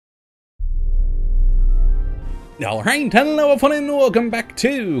Alright, hello everyone and welcome back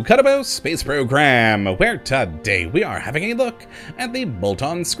to Kottabos Space Program, where today we are having a look at the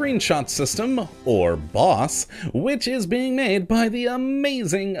bolt-on screenshot system, or BOSS, which is being made by the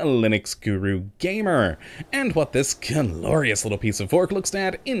amazing Linux Guru Gamer. And what this glorious little piece of work looks to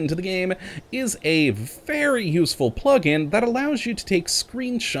add into the game is a very useful plugin that allows you to take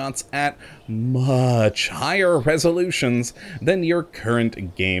screenshots at much higher resolutions than your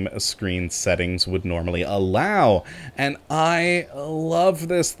current game screen settings would normally allow. And I love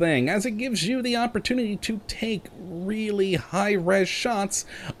this thing, as it gives you the opportunity to take really high-res shots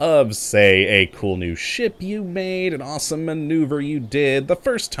of, say, a cool new ship you made, an awesome maneuver you did, the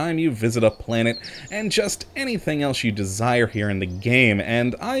first time you visit a planet, and just anything else you desire here in the game.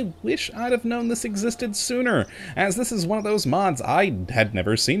 And I wish I'd have known this existed sooner, as this is one of those mods I had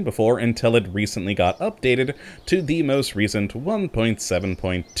never seen before until it recently got updated to the most recent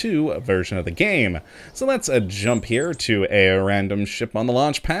 1.7.2 version of the game. So let's jump here to a random ship on the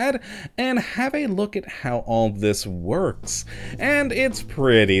launch pad and have a look at how all this works. And it's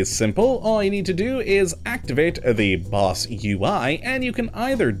pretty simple. All you need to do is activate the boss UI, and you can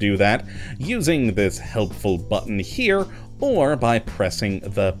either do that using this helpful button here or by pressing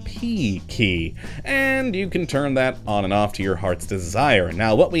the P key, and you can turn that on and off to your heart's desire.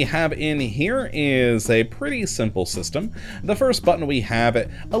 Now, what we have in here is a pretty simple system. The first button we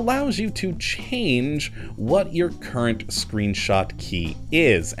have allows you to change what your current screenshot key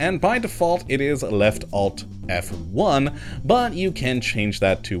is, and by default it is left alt F1, but you can change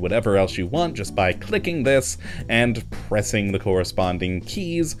that to whatever else you want just by clicking this and pressing the corresponding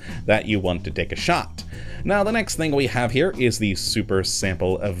keys that you want to take a shot. Now, the next thing we have here is the super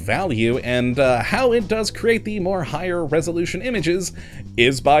sample value, and how it does create the more higher resolution images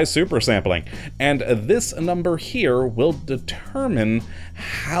is by super sampling. And this number here will determine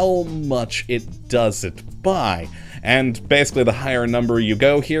how much it does it by. And basically, the higher number you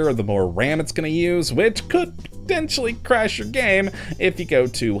go here, the more RAM it's going to use, which could potentially crash your game if you go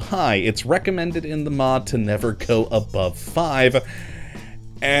too high. It's recommended in the mod to never go above 5.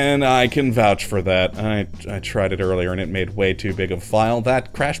 And I can vouch for that. I tried it earlier and it made way too big of a file.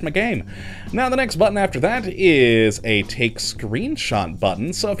 That crashed my game. Now, the next button after that is a take screenshot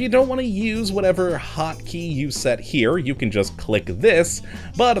button. So if you don't want to use whatever hotkey you set here, you can just click this.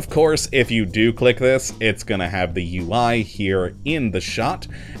 But of course, if you do click this, it's going to have the UI here in the shot.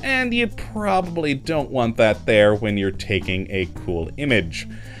 And you probably don't want that there when you're taking a cool image.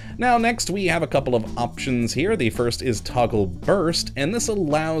 Now, next we have a couple of options here. The first is toggle burst, and this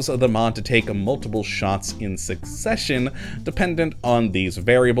allows the mod to take multiple shots in succession dependent on these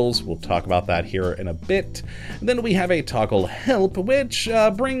variables. We'll talk about that here in a bit. Then we have a toggle help, which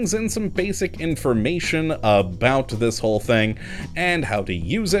brings in some basic information about this whole thing and how to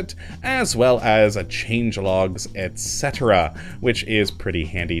use it, as well as change logs, etc., which is pretty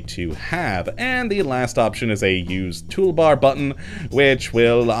handy to have. And the last option is a use toolbar button, which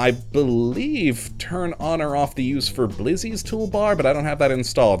will, I believe, turn on or off the use for Blizzy's toolbar, but I don't have that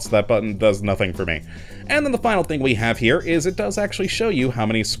installed, so that button does nothing for me. And then the final thing we have here is it does actually show you how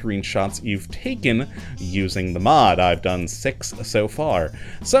many screenshots you've taken using the mod. I've done 6 so far.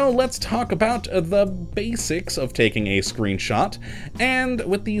 So let's talk about the basics of taking a screenshot, and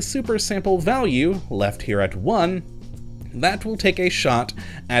with the super sample value left here at 1, that will take a shot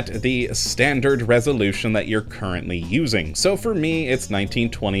at the standard resolution that you're currently using. So for me, it's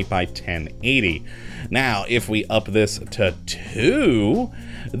 1920 by 1080. Now, if we up this to 2,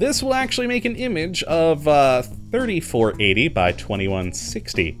 this will actually make an image of 3480 by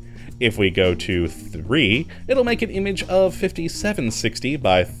 2160. If we go to 3, it'll make an image of 5760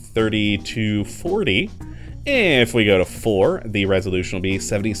 by 3240. If we go to 4, the resolution will be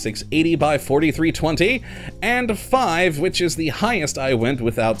 7680 by 4320, and 5, which is the highest I went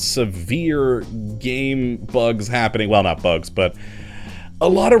without severe game bugs happening. Well, not bugs, but a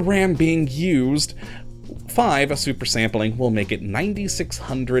lot of RAM being used. 5, super sampling, will make it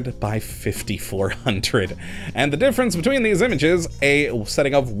 9600 by 5400. And the difference between these images, a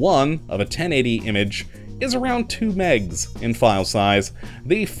setting of 1 of a 1080 image, is around 2 megs in file size.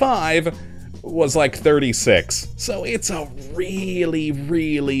 The 5 was like 36, so it's a really,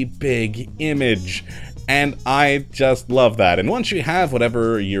 really big image, and I just love that. And once you have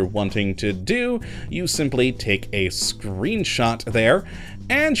whatever you're wanting to do, you simply take a screenshot there,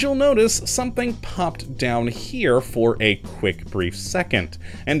 and you'll notice something popped down here for a quick brief second.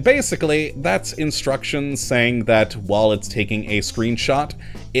 And basically, that's instructions saying that while it's taking a screenshot,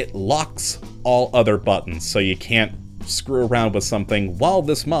 it locks all other buttons, so you can't screw around with something while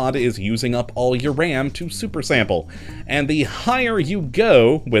this mod is using up all your RAM to super sample. And the higher you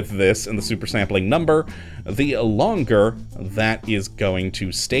go with this and the super sampling number, the longer that is going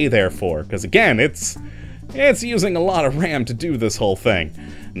to stay there for. Because again, it's using a lot of RAM to do this whole thing.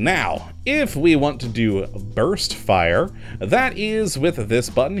 Now, if we want to do burst fire, that is with this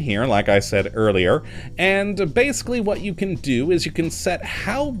button here, like I said earlier, and basically what you can do is you can set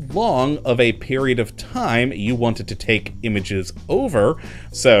how long of a period of time you want it to take images over,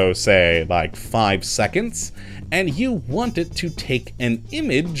 so say like 5 seconds, and you want it to take an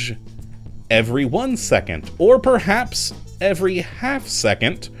image every 1 second, or perhaps every half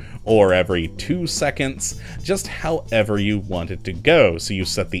second, or every 2 seconds, just however you want it to go. So you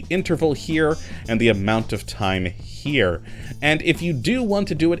set the interval here and the amount of time here. And if you do want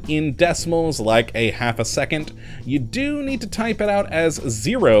to do it in decimals, like a half a second, you do need to type it out as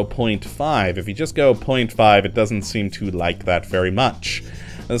 0.5. If you just go 0.5, it doesn't seem to like that very much.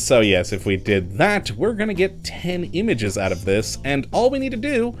 So yes, if we did that, we're gonna get 10 images out of this, and all we need to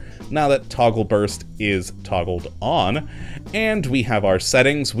do, now that toggle burst is toggled on, and we have our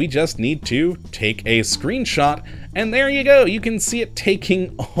settings, we just need to take a screenshot, and there you go, you can see it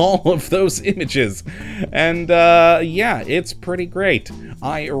taking all of those images. And yeah, it's pretty great.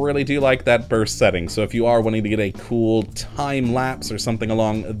 I really do like that burst setting, so if you are wanting to get a cool time lapse or something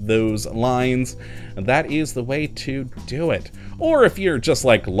along those lines, that is the way to do it. Or if you're just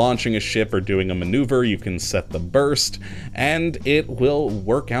like launching a ship or doing a maneuver, you can set the burst, and it will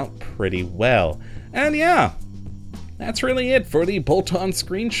work out pretty well. And yeah, that's really it for the bolt-on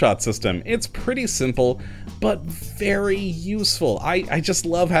screenshot system. It's pretty simple, but very useful. I just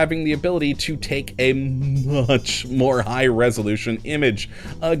love having the ability to take a much more high-resolution image.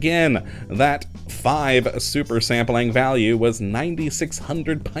 Again, that 5 super sampling value was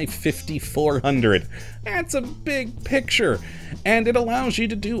 9600 by 5400. That's a big picture, and it allows you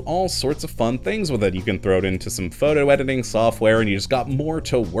to do all sorts of fun things with it. You can throw it into some photo editing software, and you just got more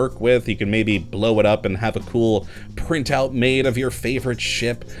to work with. You can maybe blow it up and have a cool printout made of your favorite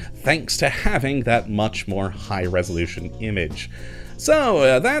ship, thanks to having that much more high-resolution image.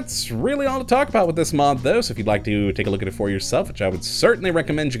 So that's really all to talk about with this mod, though. So if you'd like to take a look at it for yourself, which I would certainly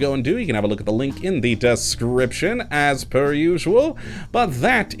recommend you go and do, you can have a look at the link in the description, as per usual. But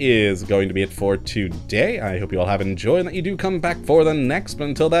that is going to be it for today. I hope you all have enjoyed and that you do come back for the next. But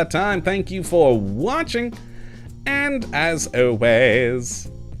until that time, thank you for watching. And as always,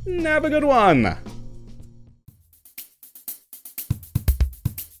 have a good one.